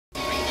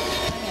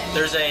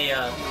There's a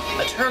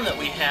term that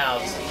we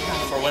have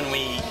for when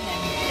we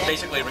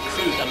basically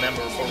recruit a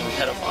member for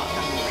Repetophile.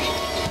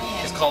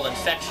 It's called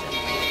infection.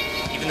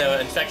 Even though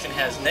infection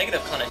has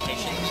negative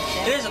connotation,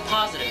 it is a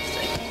positive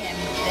thing.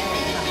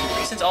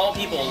 Since all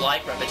people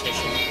like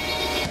repetition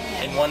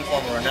in one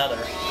form or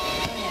another,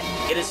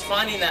 it is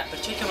finding that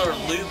particular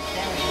loop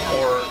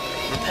or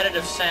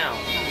repetitive sound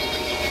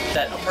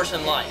that a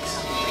person likes.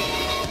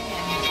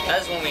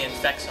 That is when we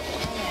infect someone.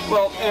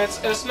 Well, and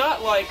it's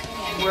not like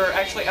we're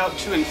actually out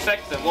to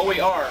infect them. Well, we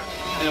are,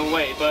 in a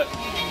way, but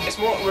it's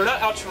more, we're not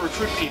out to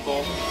recruit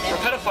people.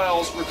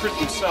 Repetophiles recruit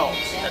themselves.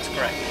 That's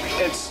correct.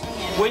 It's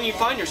when you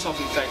find yourself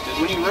infected,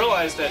 when you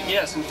realize that,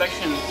 yes,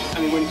 infection,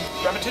 when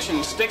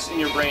repetition sticks in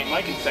your brain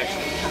like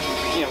infection,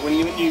 when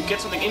you get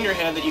something in your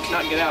head that you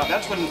cannot get out,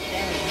 that's when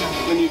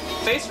you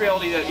face the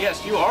reality that,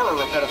 yes, you are a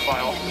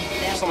repetophile,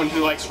 someone who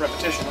likes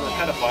repetition, a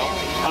repetophile,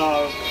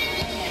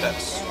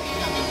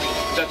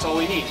 that's all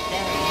we need.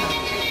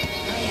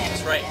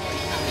 That's right.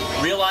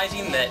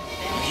 Realizing that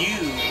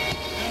you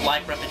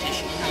like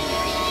repetition,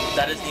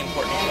 that is the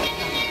important point.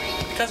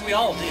 Because we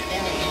all do.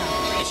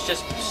 It's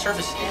just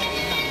surface level.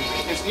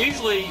 It's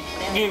usually,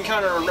 you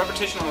encounter a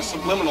repetition on a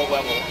subliminal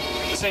level.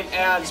 The same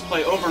ads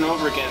play over and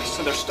over again,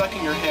 so they're stuck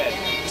in your head.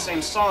 The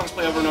same songs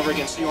play over and over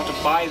again, so you want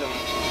to buy them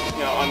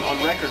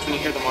on records when you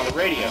hear them on the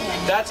radio.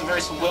 That's a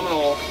very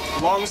subliminal,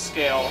 long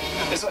scale.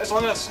 It's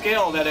long enough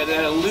scale that it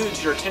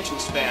eludes your attention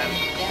span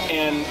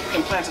and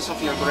implants itself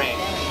in your brain.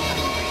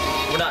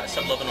 We're not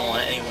subliminal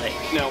in any way.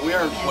 No,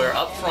 we're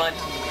up front,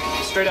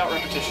 straight out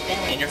repetition.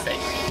 In your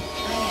face.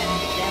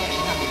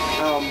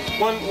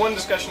 One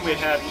discussion we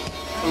had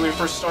when we were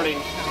first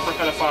starting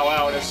Repetophile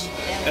out as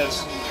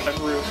a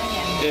group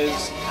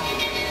is,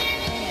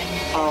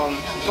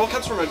 it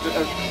comes from a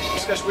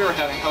discussion we were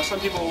having, how some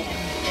people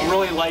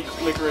really like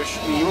licorice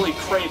and really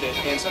crave it,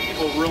 and some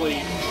people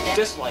really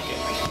dislike it.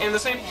 And the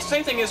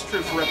same thing is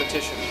true for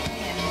repetition.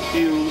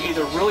 You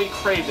either really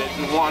crave it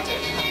and want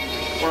it,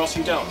 or else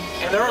you don't.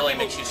 And there really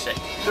makes you sick.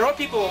 There are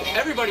people,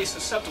 everybody's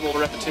susceptible to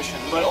repetition,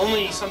 but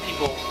only some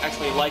people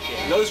actually like it,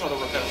 and those are the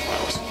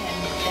repetophiles.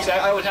 See,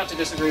 I would have to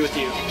disagree with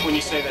you when you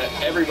say that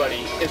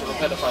everybody is a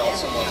repetophile at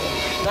some level.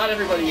 Not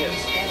everybody is.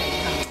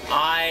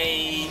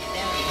 I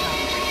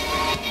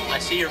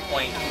see your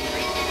point,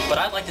 but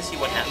I'd like to see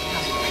what happens.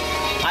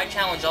 I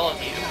challenge all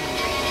of you.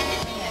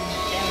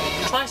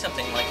 Try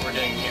something like we're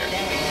doing here.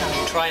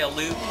 Try a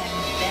loop.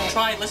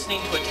 Try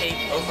listening to a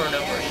tape over and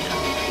over again.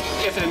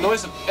 If it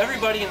annoys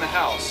everybody in the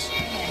house,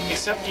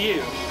 except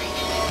you,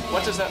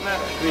 what does that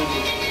matter? I mean,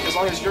 as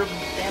long as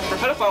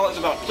Repetophile is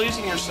about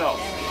pleasing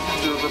yourself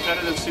through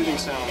repetitive soothing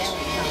sounds,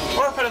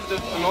 or repetitive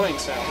annoying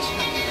sounds.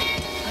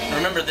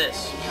 Remember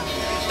this,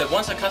 that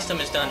once a custom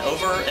is done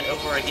over and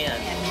over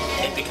again,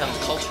 it becomes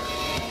culture.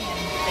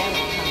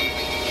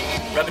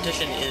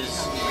 Repetition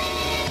is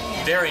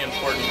very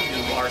important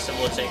to our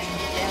civilization.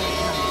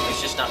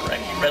 It's just not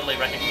readily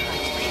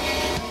recognized.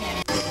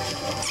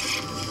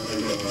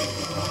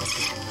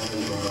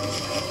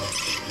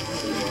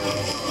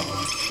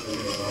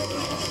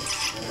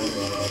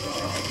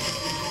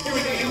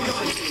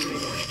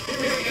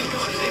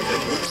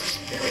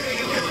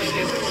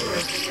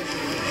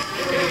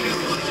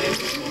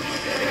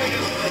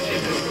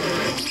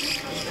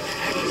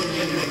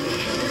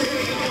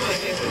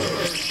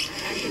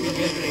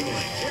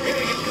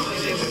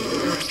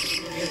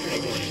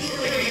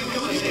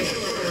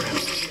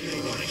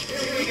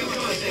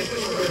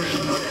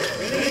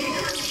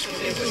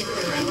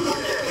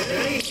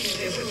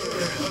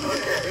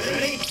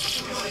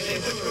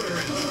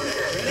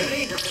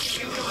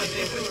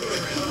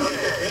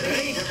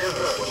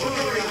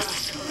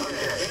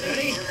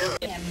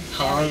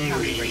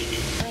 Hungry.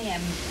 I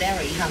am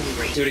very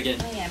hungry. Do it again.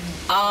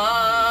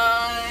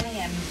 I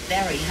am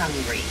very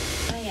hungry.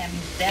 I am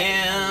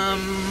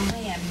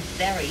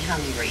very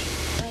hungry.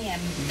 I am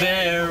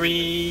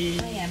very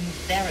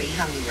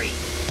hungry.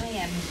 I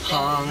am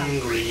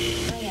hungry.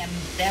 I am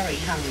very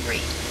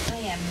hungry. I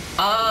am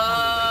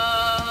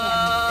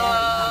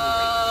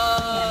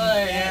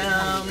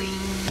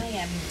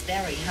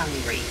very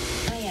hungry.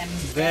 I am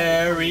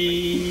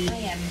very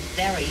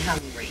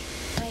hungry.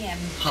 I am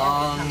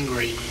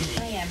Hungry.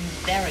 I am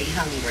very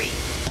hungry.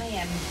 I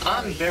am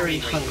I'm very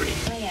hungry.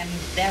 I am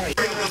very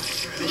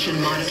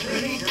television monitor.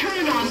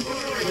 Turn on the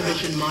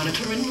television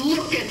monitor and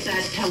look at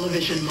that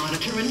television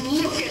monitor and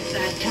look at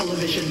that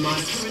television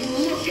monitor and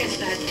look at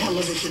that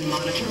television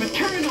monitor and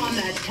turn on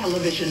that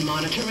television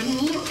monitor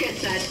and look at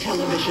that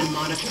television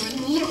monitor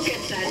and look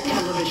at that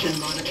television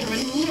monitor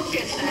and look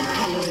at that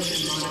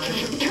television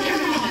monitor.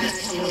 Turn on that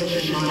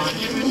television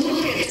monitor and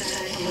look at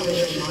that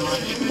television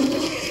monitor and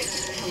look at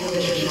that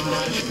television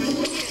monitor and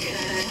look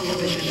at that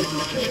television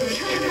monitor.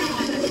 Turn on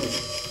that.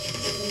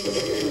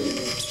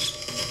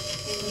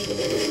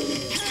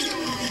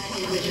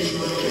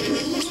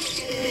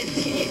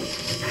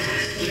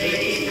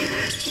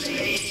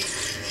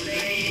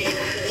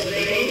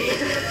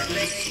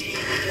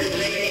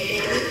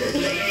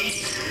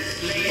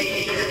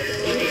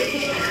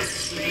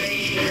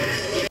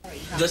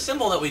 The symbol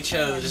symbol that we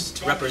chose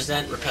to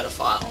represent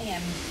Repetophile, I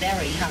am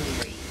very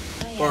hungry.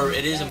 or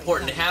it is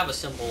important to have a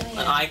symbol,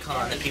 an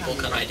icon that people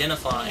can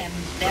identify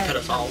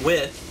Repetophile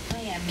with.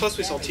 Plus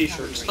we sell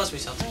t-shirts. Plus we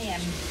sell I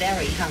am t-shirts.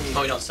 very hungry.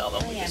 Oh, we don't sell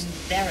them. I We am just...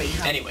 very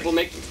hungry. Anyway. We'll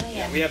make, I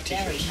yeah, am we have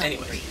very t-shirts. hungry.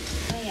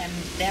 Anyways. I am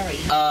very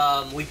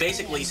hungry. We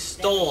basically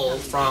stole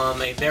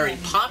from a very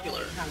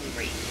popular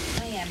hungry.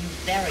 I am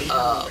very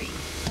hungry.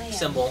 I am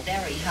symbol,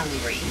 very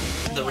hungry.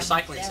 I the am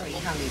recycling very symbol.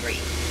 Hungry.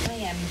 I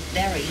am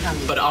very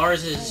hungry. But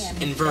ours I is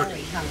am inverted.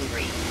 Very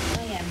hungry.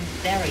 I am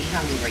very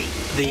hungry.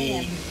 The I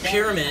am very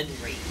pyramid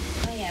hungry.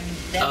 I am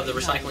very of the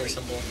recycling hungry.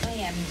 symbol I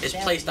am is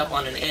very placed up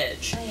on an hungry.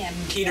 edge, I am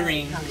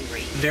teetering,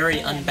 hungry. very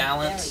I am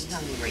unbalanced,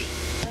 Very hungry.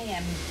 I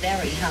am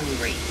very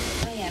hungry.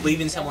 I am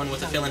leaving very someone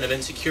with a feeling of hungry.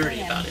 insecurity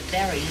I am about it.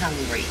 Very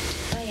hungry.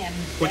 I am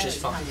Which very is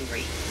fine.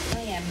 Hungry.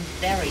 I am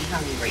very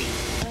hungry.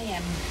 I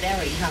am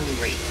very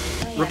hungry.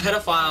 I am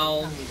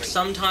Repetophile very hungry.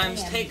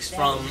 sometimes I am takes very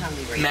from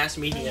hungry. mass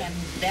I media, am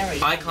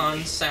very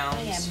icons, hungry.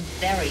 I am sounds,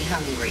 very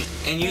hungry.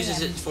 and uses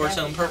I am it for its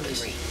very own purpose.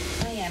 hungry.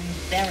 I am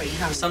very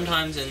hungry.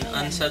 Sometimes in I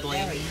am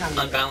unsettling, very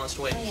hungry. unbalanced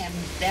ways. I am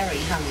very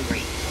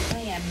hungry.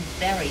 I am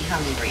very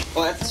hungry.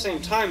 Well, at the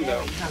same time,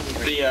 though, Very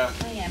hungry. the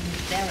I am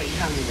very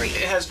hungry.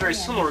 it has very I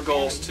am similar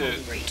goals very to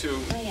hungry. to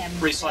I am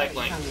very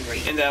recycling,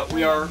 hungry. in that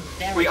we I are am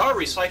very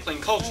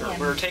recycling culture. I am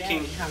We're very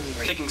taking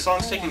hungry.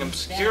 songs, I taking am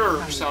obscure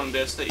very sound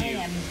bits that you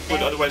I am would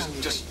very otherwise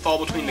hungry. just fall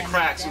between the I am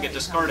cracks and get very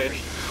discarded,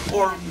 hungry.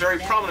 or I am very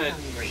prominent,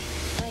 hungry.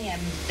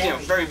 I am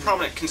very hungry.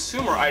 prominent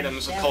consumer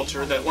items of very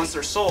culture that once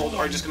they're sold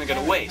are just going to go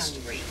to waste.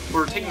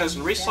 We're taking those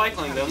and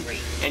recycling them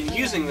and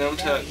using them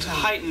to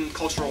heighten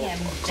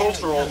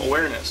cultural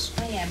awareness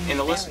I am in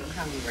the very listener.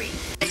 hungry.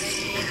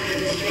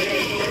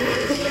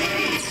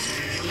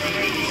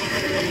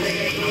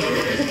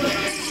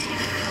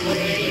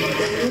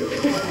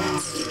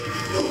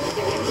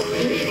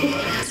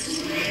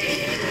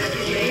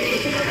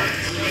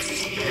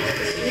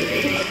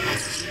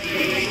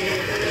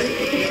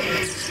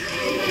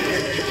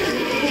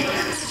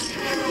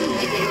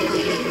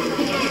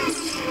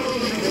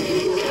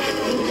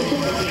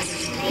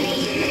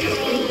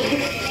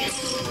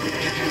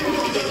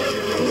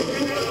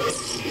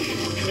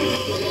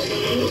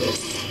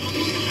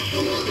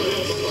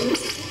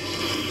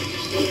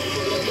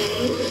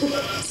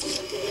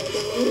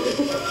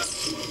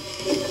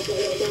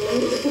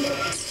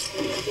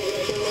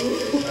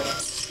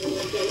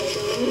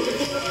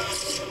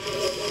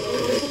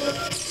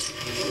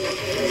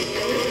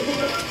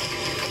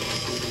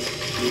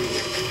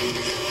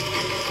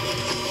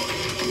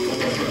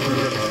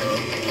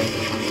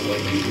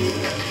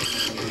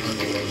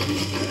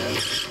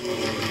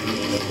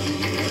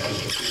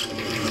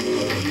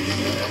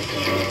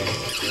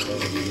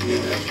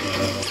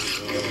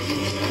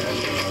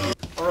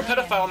 A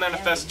Repetophile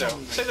manifesto.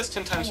 Say this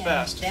 10 times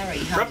fast. Very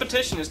hungry.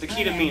 Repetition is the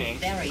key to meaning.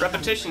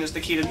 Repetition is the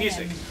key to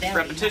music.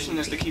 Repetition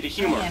is the key to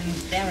humor.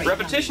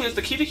 Repetition is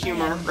the key to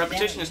humor.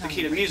 Repetition is the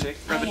key to music.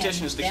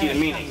 Repetition is the key to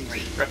meaning.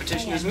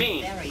 Repetition is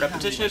mean.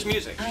 Repetition is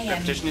music.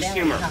 Repetition is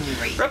humor.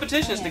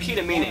 Repetition is the key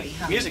to meaning.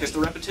 Music is the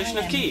repetition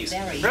of keys.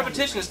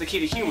 Repetition is the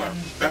key to humor.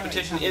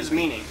 Repetition is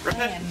meaning.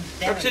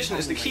 Repetition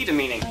is the key to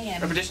meaning.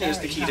 Repetition is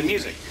the key to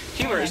music.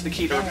 Humor is the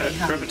key to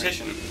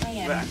repetition.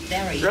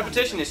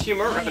 Repetition is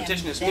humor.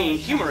 Repetition is mean.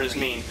 Humor is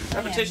mean.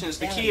 Repetition is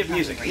the key of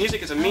music.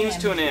 Music is a means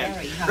to an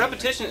end.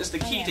 Repetition is the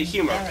key to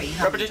humor.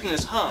 Repetition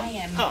is hum.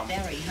 Hum.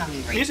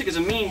 Music is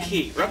a mean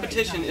key.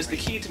 Repetition is the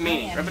key to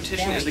meaning.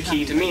 Repetition is the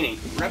key to meaning.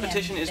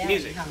 Repetition is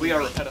music. We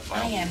are I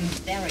Repetophile. am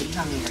very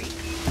hungry.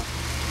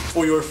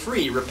 For your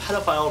free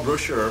Repetophile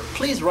brochure,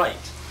 please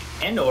write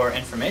and/or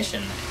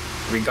information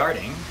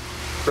regarding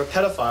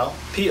Repetophile,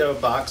 P.O.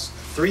 Box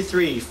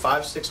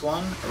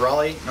 33561,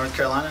 Raleigh, North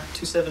Carolina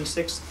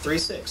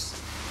 27636.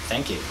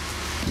 Thank you.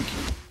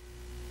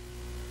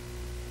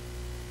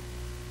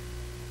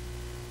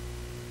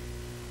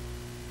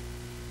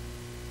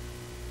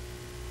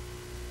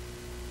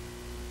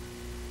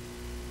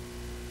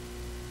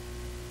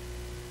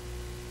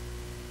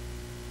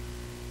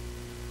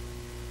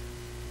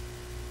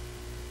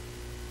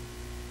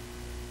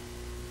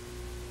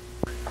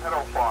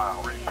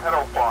 Repetophile,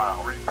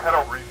 repetophile,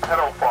 repetophile,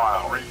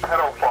 repetophile,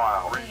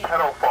 repetophile,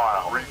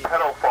 repetophile,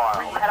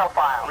 repetophile,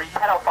 repetophile,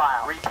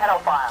 repetophile,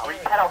 repetophile,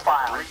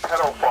 repetophile,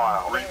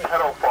 repetophile,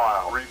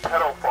 repetophile,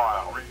 repetophile.